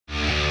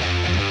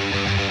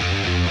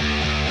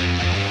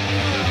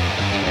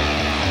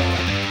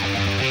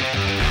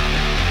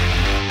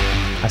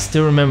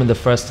still remember the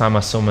first time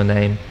I saw my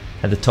name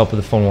at the top of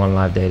the Formula 1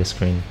 live data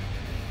screen.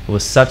 It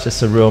was such a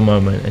surreal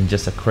moment and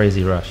just a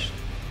crazy rush.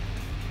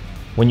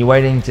 When you're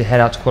waiting to head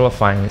out to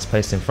qualifying and it's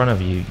placed in front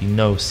of you, you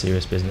know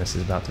serious business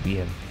is about to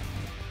begin.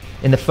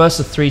 In the first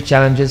of 3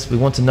 challenges, we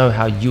want to know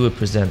how you would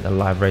present the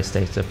live race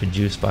data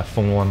produced by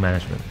Formula 1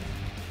 management.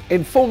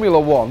 In Formula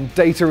 1,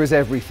 data is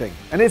everything,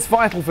 and it's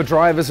vital for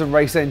drivers and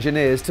race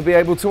engineers to be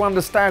able to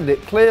understand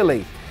it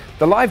clearly.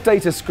 The live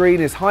data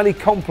screen is highly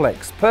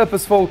complex,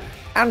 purposeful,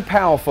 and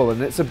powerful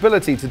in its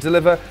ability to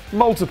deliver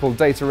multiple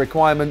data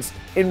requirements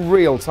in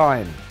real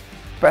time.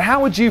 But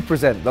how would you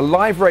present the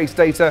live race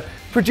data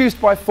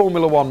produced by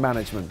Formula 1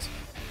 management?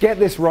 Get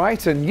this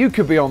right and you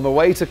could be on the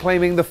way to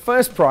claiming the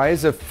first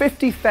prize of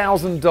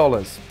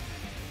 $50,000.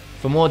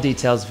 For more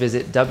details,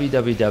 visit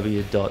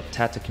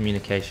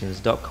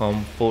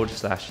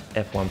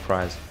www.tatacommunications.com/F1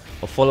 prize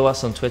or follow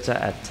us on Twitter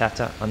at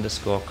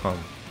Tata_com.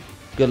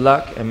 Good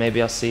luck, and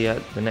maybe I'll see you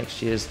at the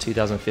next year's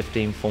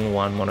 2015 Formula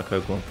 1 Monaco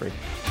Grand Prix.